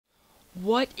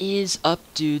What is up,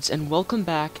 dudes, and welcome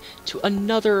back to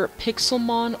another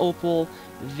Pixelmon Opal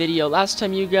video. Last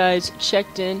time you guys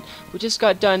checked in, we just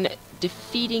got done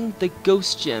defeating the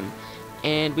Ghost Gym,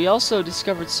 and we also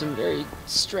discovered some very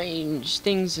strange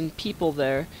things and people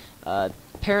there,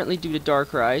 apparently due to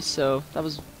Darkrai, so that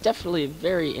was definitely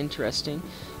very interesting.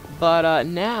 But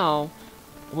now,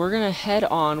 we're gonna head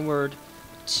onward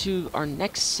to our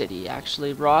next city,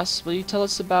 actually. Ross, will you tell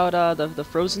us about the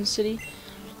Frozen City?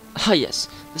 Ah yes,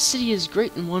 the city is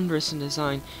great and wondrous in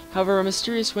design. However, a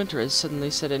mysterious winter has suddenly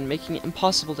set in, making it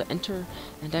impossible to enter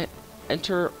and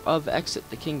exit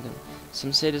the kingdom.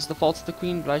 Some say it is the fault of the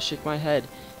queen, but I shake my head.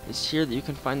 It is here that you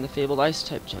can find the fabled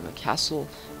ice-type gem, a castle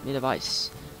made of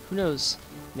ice. Who knows?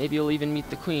 Maybe you'll even meet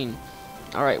the queen.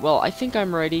 Alright, well, I think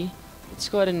I'm ready. Let's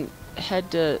go ahead and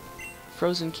head to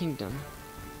Frozen Kingdom.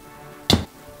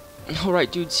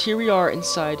 Alright, dudes, here we are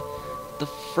inside the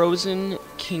Frozen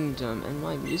Kingdom, and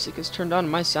my music is turned on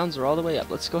and my sounds are all the way up.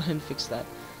 Let's go ahead and fix that.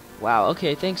 Wow,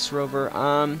 okay, thanks, Rover.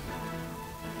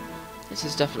 This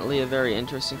is definitely a very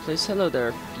interesting place. Hello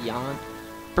there, Fionn.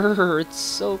 Brr, it's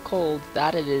so cold.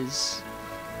 That it is.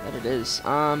 That it is.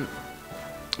 I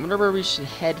wonder where we should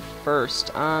head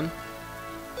first. There's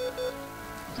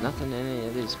nothing in any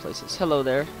of these places. Hello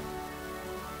there.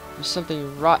 There's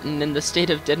something rotten in the state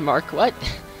of Denmark. What?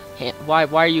 Why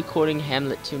are you quoting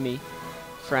Hamlet to me,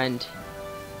 friend?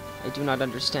 I do not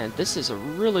understand. This is a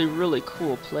really, really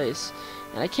cool place,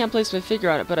 and I can't place my finger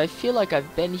on it, but I feel like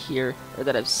I've been here, or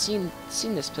that I've seen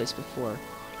this place before.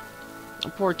 A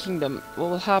poor kingdom. What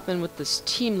will happen with this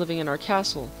team living in our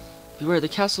castle? Beware, the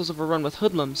castle is overrun with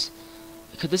hoodlums.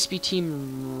 Could this be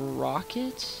Team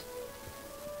Rocket?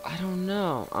 I don't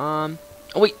know. Oh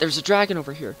wait, there's a dragon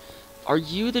over here. Are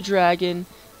you the dragon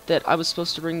that I was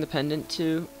supposed to bring the pendant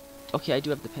to? Okay, I do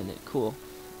have the pendant. Cool.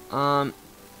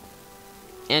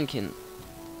 Ankin,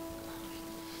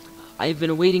 I have been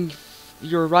awaiting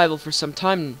your arrival for some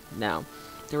time now.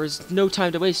 There is no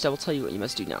time to waste. I will tell you what you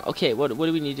must do now. Okay, what do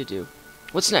we need to do?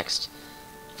 What's next?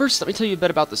 First, let me tell you a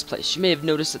bit about this place. You may have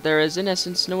noticed that there is, in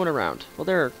essence, no one around. Well,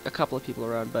 there are a couple of people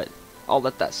around, but I'll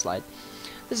let that slide.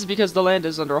 This is because the land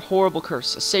is under a horrible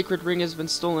curse. A sacred ring has been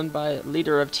stolen by a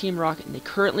leader of Team Rocket, and they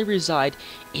currently reside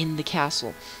in the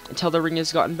castle. Until the ring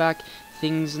is gotten back,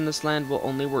 things in this land will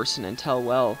only worsen until,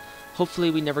 well,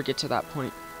 hopefully we never get to that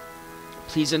point.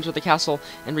 Please enter the castle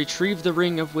and retrieve the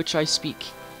ring of which I speak.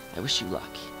 I wish you luck.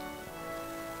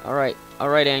 Alright,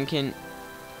 Ankin.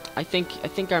 I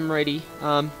think I'm ready.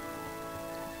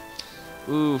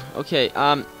 Okay,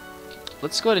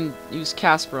 let's go ahead and use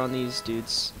Casper on these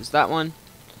dudes. Is that one?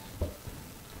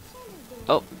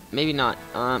 Oh, maybe not.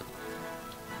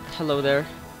 Hello there.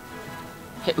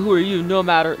 Hey, who are you? No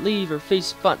matter. Leave or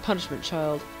face punishment,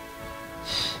 child.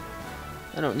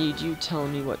 I don't need you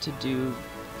telling me what to do,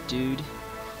 dude.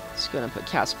 Just gonna put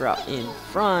Casper out in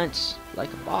front,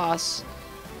 like a boss.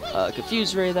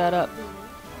 Confuse Ray that up.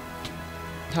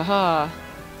 Haha.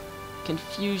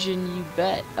 Confusion, you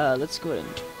bet. Let's go ahead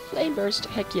and Flame Burst.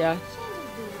 Heck yeah.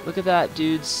 Look at that,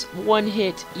 dudes. One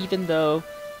hit, even though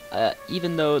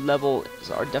levels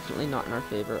are definitely not in our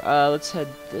favor. Let's head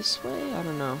this way? I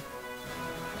don't know.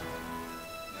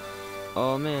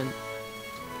 Oh, man.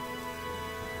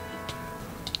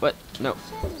 What? No.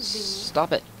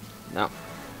 Stop it. No.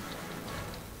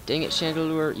 Dang it,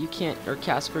 Chandelure. You can't, or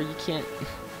Casper, you can't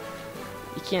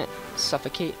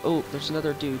suffocate. Oh, there's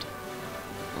another dude.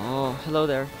 Oh, hello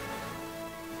there.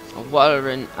 Oh,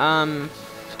 Wallerin.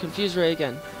 Confuse Ray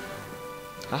again.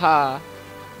 Haha.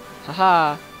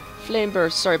 Haha. Flame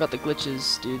Burst. Sorry about the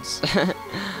glitches, dudes.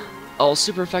 Oh,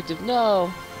 super effective.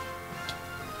 No.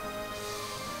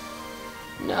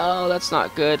 No, that's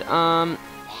not good.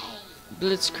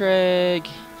 Blitzcrank.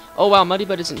 Oh, wow,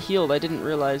 Muddybud isn't healed. I didn't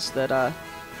realize that,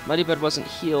 Muddybud wasn't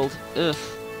healed. Ugh.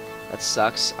 That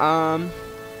sucks.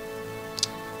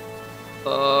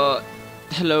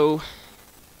 Hello.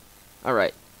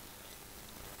 Alright.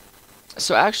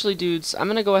 So actually, dudes, I'm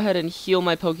gonna go ahead and heal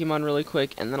my Pokemon really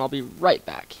quick, and then I'll be right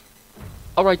back.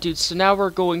 Alright, dudes, so now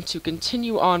we're going to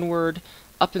continue onward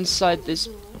up inside this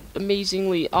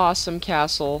amazingly awesome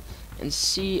castle and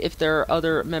see if there are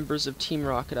other members of Team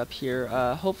Rocket up here.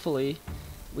 Hopefully,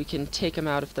 we can take them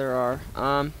out if there are.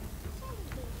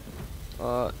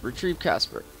 Retrieve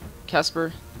Casper.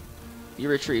 Casper, be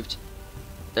retrieved.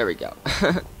 There we go.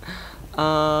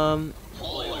 Oh,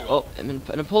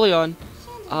 Napoleon.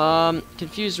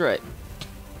 Confuse Ray.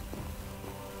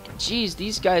 Jeez,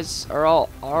 these guys are all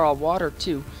water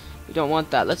too. We don't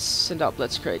want that. Let's send out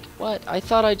Blitzcrank. What? I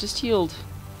thought I just healed.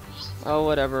 Oh,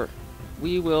 whatever.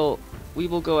 We will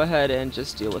go ahead and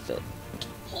just deal with it.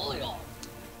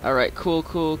 Alright, cool,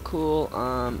 cool, cool.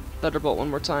 Thunderbolt one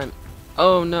more time.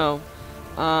 Oh no.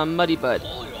 Muddy Bud.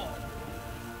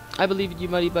 I believe in you,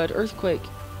 Muddy Bud. Earthquake.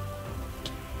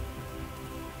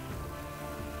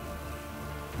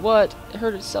 What? It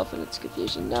hurt itself in its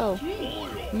confusion. No.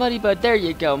 Muddy Bud, there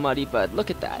you go, Muddy Bud. Look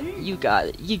at that. You got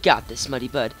it. You got this, Muddy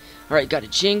Bud. Alright, got a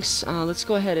Jinx. Let's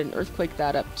go ahead and Earthquake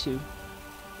that up too.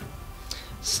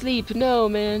 Sleep. No,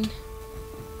 man.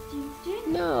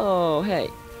 No. Hey.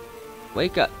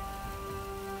 Wake up.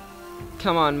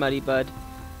 Come on, Muddy Bud.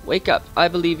 Wake up. I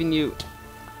believe in you.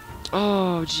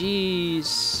 Oh,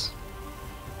 jeez.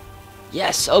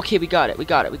 Yes. Okay, we got it. We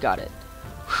got it. We got it.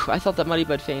 Whew, I thought that Muddy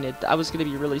Bud fainted. I was going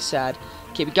to be really sad.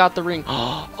 Okay, we got the ring.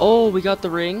 Oh, we got the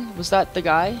ring. Was that the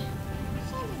guy?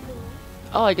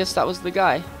 Oh, I guess that was the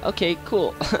guy. Okay,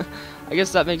 cool. I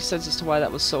guess that makes sense as to why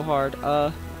that was so hard.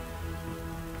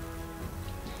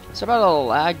 Sorry about all the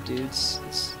lag, dudes.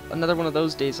 It's another one of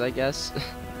those days, I guess.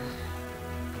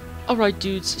 Alright,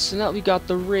 dudes, so now that we got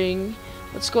the ring,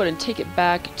 let's go ahead and take it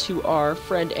back to our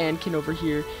friend Ankin over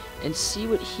here and see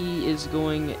what he is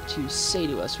going to say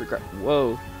to us.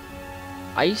 Whoa.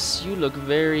 Ice, you look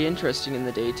very interesting in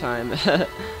the daytime.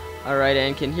 Alright,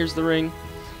 Ankin, here's the ring.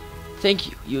 Thank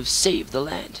you. You have saved the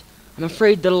land. I'm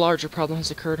afraid that a larger problem has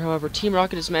occurred, however. Team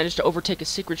Rocket has managed to overtake a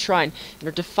secret shrine and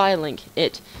are defiling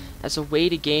it as a way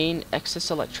to gain excess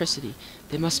electricity.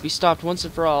 They must be stopped once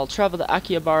and for all. Travel to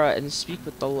Akihabara and speak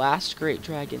with the last great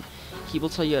dragon. He will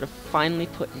tell you how to finally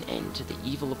put an end to the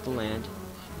evil of the land.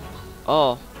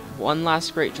 Oh, one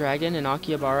last great dragon in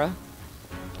Akihabara?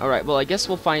 Alright, well I guess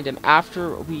we'll find him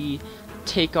after we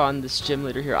take on this gym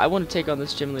leader here. I want to take on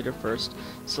this gym leader first.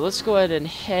 So let's go ahead and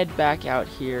head back out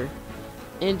here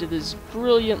into this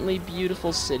brilliantly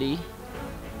beautiful city.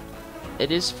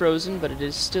 It is frozen, but it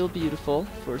is still beautiful,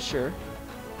 for sure.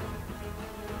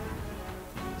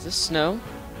 Is this snow?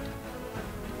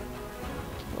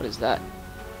 What is that?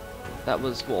 That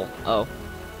was wool. Oh.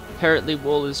 Apparently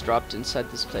wool is dropped inside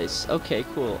this place. Okay,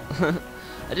 cool.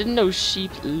 I didn't know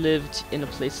sheep lived in a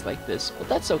place like this. Well,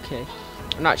 that's okay.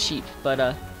 Or not sheep,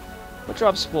 but, what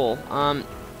drops wool?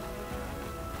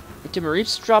 Do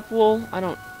Mareeps drop wool? I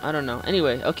don't know.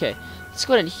 Anyway, okay. Let's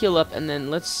go ahead and heal up, and then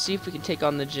let's see if we can take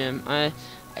on the gym. I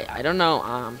don't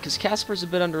know, because Casper's a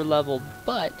bit under-leveled,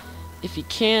 but if he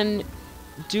can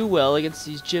do well against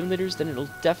these gym leaders, then it'll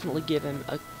definitely give him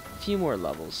a few more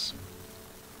levels.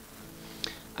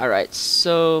 Alright,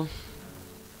 so...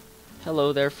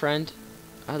 Hello there, friend.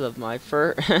 I love my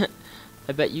fur.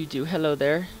 I bet you do. Hello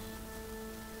there.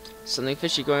 Something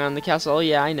fishy going on in the castle. Oh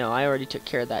yeah, I know. I already took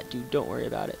care of that, dude. Don't worry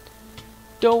about it.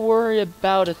 Don't worry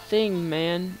about a thing,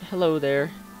 man. Hello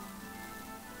there.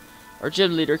 Our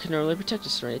gym leader can normally protect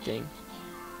us from anything.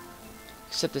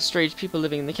 Except the strange people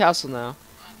living in the castle now.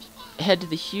 Head to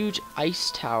the huge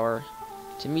ice tower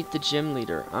to meet the gym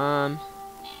leader.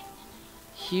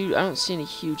 Huge. I don't see any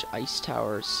huge ice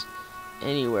towers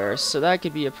anywhere, so that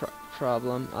could be a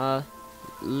problem.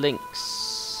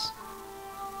 Links.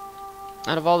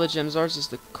 Out of all the gyms, ours is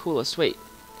the coolest. Wait,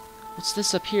 what's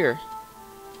this up here?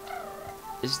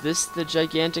 Is this the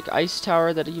gigantic ice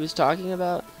tower that he was talking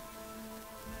about?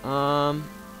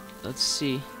 Let's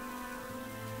see.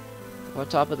 On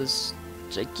top of this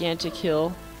gigantic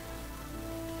hill.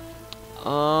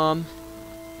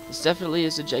 This definitely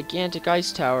is a gigantic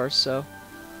ice tower, so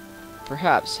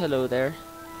perhaps. Hello there.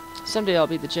 Someday I'll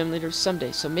be the gym leader,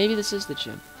 someday, so maybe this is the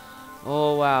gym.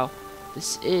 Oh wow,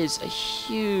 this is a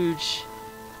huge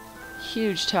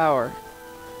tower.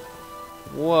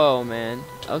 Whoa, man.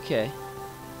 Okay.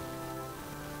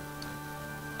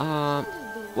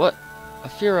 What? A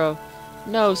Firo?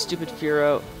 No, stupid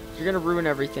Firo. You're gonna ruin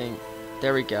everything.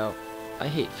 There we go. I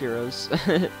hate Firos.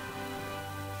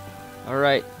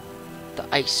 Alright. The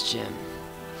ice gym.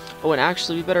 Oh, and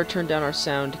actually, we better turn down our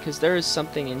sound, because there is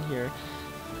something in here.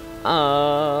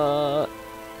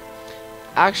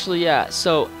 Actually, yeah,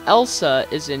 so Elsa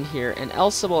is in here, and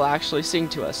Elsa will actually sing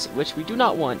to us, which we do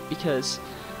not want, because,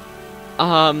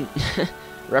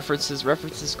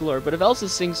 references galore, but if Elsa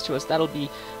sings to us, that'll be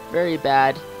very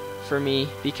bad for me,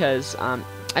 because, I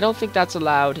don't think that's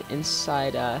allowed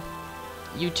inside,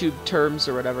 YouTube terms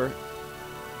or whatever,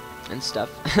 and stuff.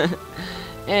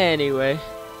 Anyway,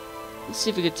 let's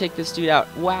see if we can take this dude out.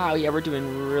 Wow, yeah, we're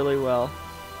doing really well.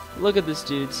 Look at this,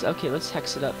 dudes. Okay, let's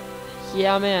hex it up.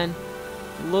 Yeah, man.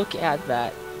 Look at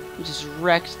that. We just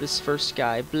wrecked this first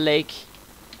guy. Blake,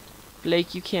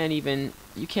 you can't even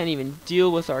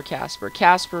deal with our Casper.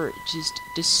 Casper just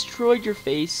destroyed your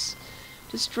face.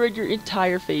 Destroyed your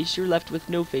entire face. You're left with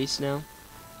no face now.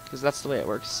 Because that's the way it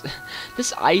works.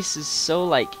 This ice is so,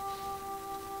 like,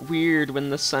 weird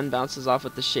when the sun bounces off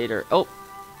with the shader. Oh.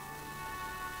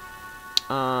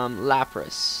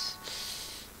 Lapras.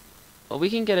 Well, we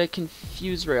can get a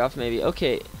Confuse Ray off maybe.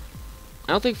 Okay.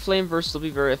 I don't think Flame Burst will be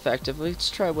very effective. Let's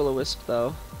try Will-O-Wisp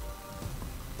though.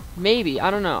 Maybe. I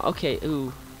don't know. Okay.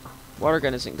 Ooh. Water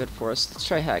Gun isn't good for us. Let's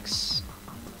try Hex.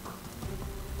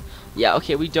 Yeah,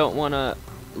 okay, we don't want to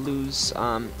lose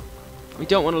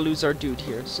our dude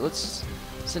here. So let's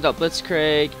send out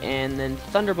Blitzcrank and then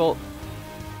Thunderbolt.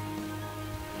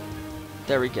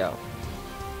 There we go.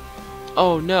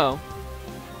 Oh no.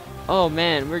 Oh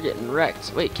man, we're getting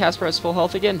wrecked. Wait, Casper has full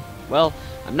health again? Well,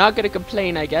 I'm not gonna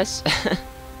complain, I guess.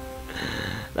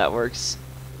 That works.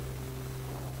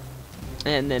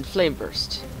 And then Flame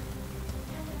Burst.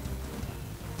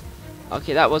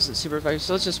 Okay, that wasn't super effective,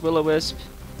 so let's just Will-O-Wisp.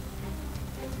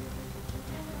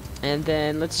 And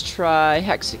then let's try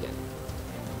Hex again.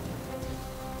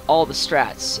 All the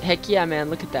strats. Heck yeah, man,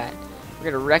 look at that.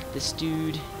 We're gonna wreck this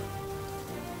dude.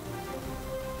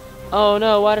 Oh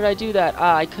no, why did I do that?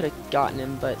 Ah, I could have gotten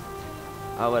him, but...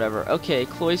 oh, whatever. Okay,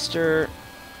 Cloyster...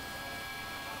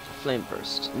 Flame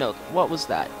Burst. No, what was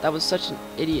that? That was such an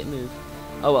idiot move.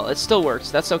 Oh well, it still works.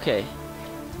 That's okay.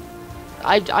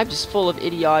 I'm just full of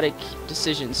idiotic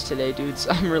decisions today, dudes.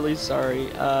 I'm really sorry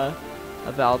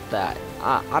about that.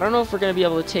 I don't know if we're going to be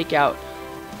able to take out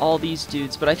all these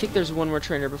dudes, but I think there's one more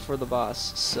trainer before the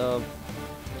boss. So,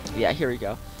 yeah, here we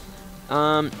go.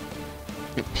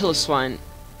 Piloswine.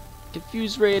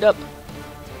 Confuse Raid up.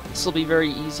 This will be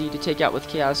very easy to take out with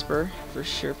Casper. For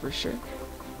sure, for sure.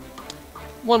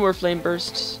 One more Flame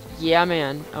Burst. Yeah,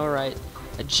 man. Alright.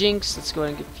 A Jinx. Let's go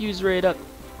ahead and Confuse Raid up.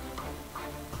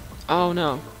 Oh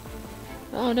no.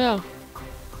 Oh no.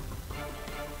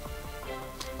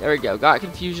 There we go. Got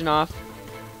Confusion off.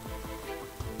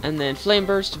 And then Flame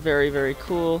Burst. Very, very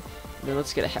cool. And then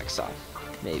let's get a Hex off.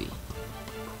 Maybe.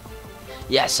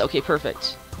 Yes. Okay,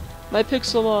 perfect. My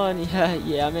Pixelmon.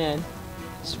 Yeah, man.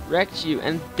 Just wrecked you.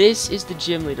 And this is the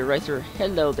gym leader right there.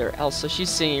 Hello there, Elsa. She's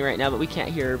singing right now, but we can't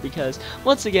hear her because,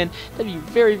 once again, that'd be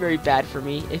very, very bad for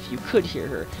me if you could hear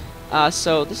her.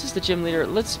 So this is the gym leader.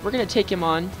 We're gonna take him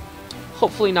on.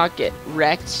 Hopefully not get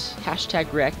wrecked.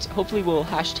 Hashtag wrecked. Hopefully we'll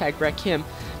hashtag wreck him.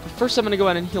 But first I'm going to go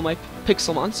out and heal my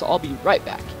Pixelmon, so I'll be right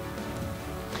back.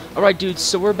 Alright dudes,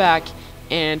 so we're back.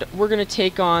 And we're going to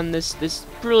take on this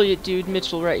brilliant dude,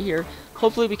 Mitchell, right here.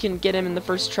 Hopefully we can get him in the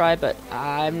first try, but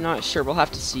I'm not sure. We'll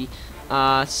have to see.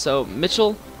 So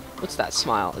Mitchell, what's that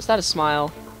smile? Is that a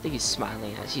smile? I think he's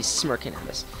smiling at us. He's smirking at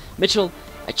us. Mitchell,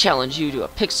 I challenge you to a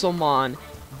Pixelmon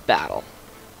battle.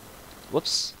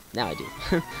 Whoops. Now I do.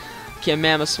 Okay,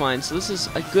 Mamoswine. So this is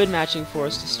a good matching for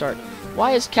us to start.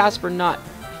 Why is Casper not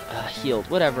healed?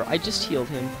 Whatever. I just healed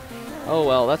him. Oh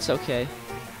well, that's okay.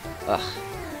 Ugh.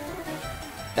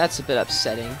 That's a bit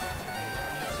upsetting.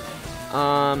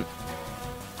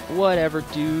 Whatever,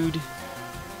 dude.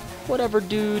 Whatever,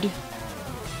 dude.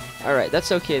 Alright,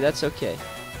 that's okay, that's okay.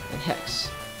 And Hex.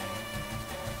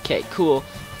 Okay, cool.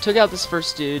 Took out this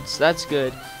first dude, so that's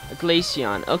good. A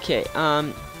Glaceon. Okay,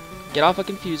 get off a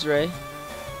Confuse Ray.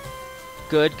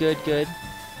 Good, good, good.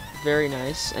 Very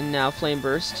nice. And now Flame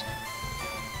Burst.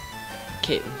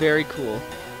 Okay, very cool.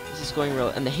 This is going real.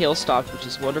 And the Hail stopped, which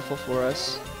is wonderful for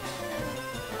us.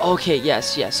 Okay,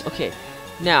 yes, yes. Okay.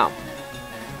 Now.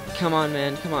 Come on,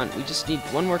 man. Come on. We just need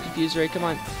one more Confuse Ray. Come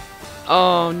on.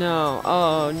 Oh, no.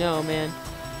 Oh, no, man.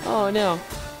 Oh, no.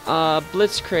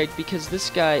 Blitzcrank, because this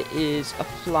guy is a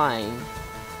flying.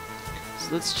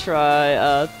 So let's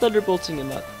try Thunderbolting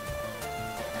him up.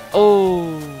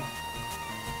 Oh.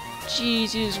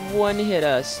 Jeez, he just one-hit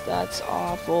us. That's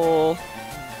awful.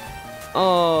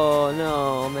 Oh,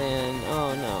 no, man.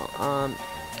 Oh,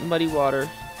 no. Muddy Water.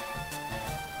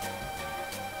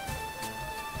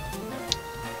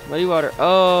 Muddy Water.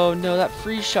 Oh, no, that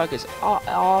Freeze Shock is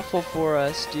awful for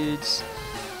us, dudes.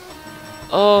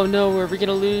 Oh, no, are we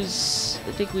gonna lose?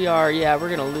 I think we are. Yeah, we're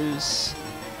gonna lose.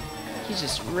 He's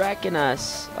just wrecking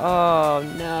us. Oh,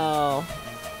 no.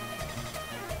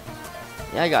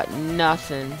 Yeah, I got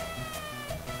nothing.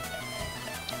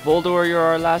 Boldor, you're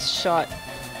our last shot.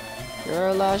 You're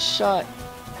our last shot.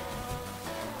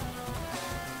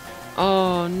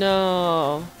 Oh,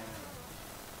 no.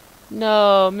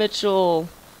 No, Mitchell.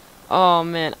 Oh,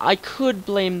 man. I could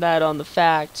blame that on the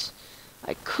fact.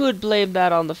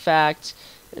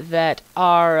 That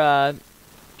our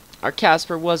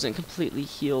Casper wasn't completely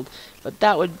healed. But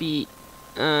that would be...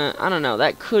 I don't know.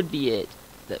 That could be it.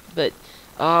 But...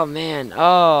 oh man,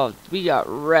 oh, we got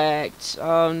wrecked.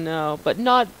 Oh no, but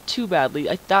not too badly.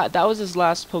 I thought that was his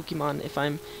last Pokemon, if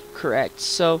I'm correct.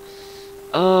 So,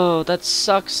 oh, that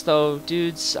sucks though,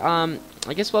 dudes. I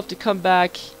guess we'll have to come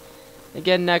back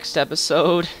again next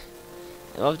episode.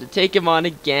 We'll have to take him on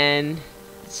again.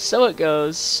 So it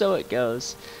goes, so it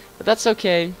goes. But that's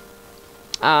okay.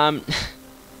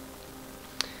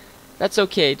 That's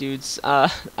okay, dudes.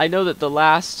 I know that the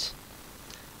last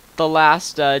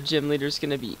gym leader is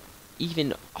gonna be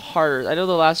even harder. I know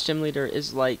the last gym leader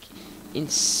is like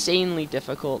insanely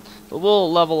difficult, but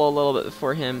we'll level a little bit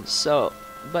before him. So,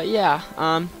 but yeah,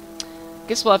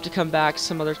 guess we'll have to come back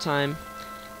some other time.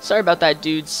 Sorry about that,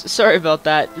 dudes. Sorry about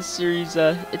that. This series,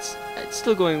 it's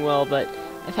still going well, but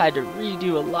I've had to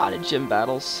redo a lot of gym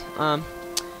battles.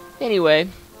 Anyway,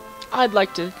 I'd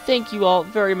like to thank you all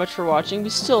very much for watching. We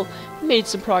still made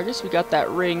some progress. We got that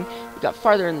ring. We got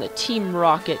farther in the Team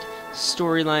Rocket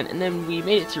storyline, and then we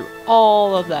made it through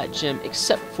all of that gym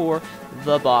except for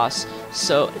the boss.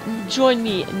 So join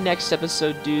me next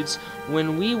episode, dudes,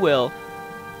 when we will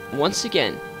once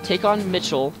again take on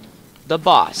Mitchell, the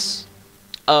boss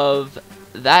of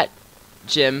that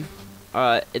gym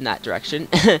in that direction.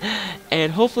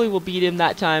 And hopefully we'll beat him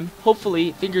that time.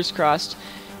 Hopefully, fingers crossed.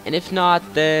 And if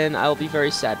not, then I'll be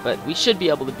very sad, but we should be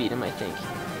able to beat him, I think.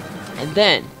 And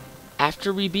then,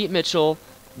 after we beat Mitchell,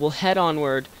 we'll head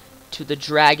onward to the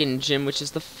Dragon Gym, which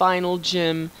is the final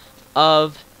gym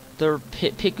of the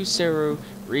Pikuseru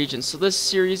region. So this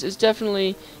series is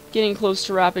definitely getting close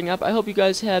to wrapping up. I hope you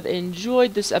guys have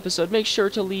enjoyed this episode. Make sure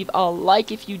to leave a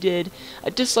like if you did, a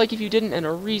dislike if you didn't, and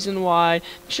a reason why.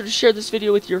 Make sure to share this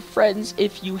video with your friends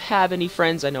if you have any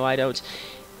friends. I know I don't.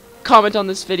 Comment on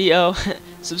this video.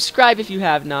 Subscribe if you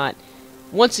have not.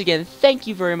 Once again, thank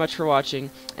you very much for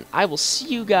watching, and I will see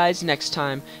you guys next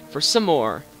time for some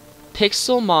more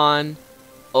Pixelmon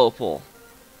Opal.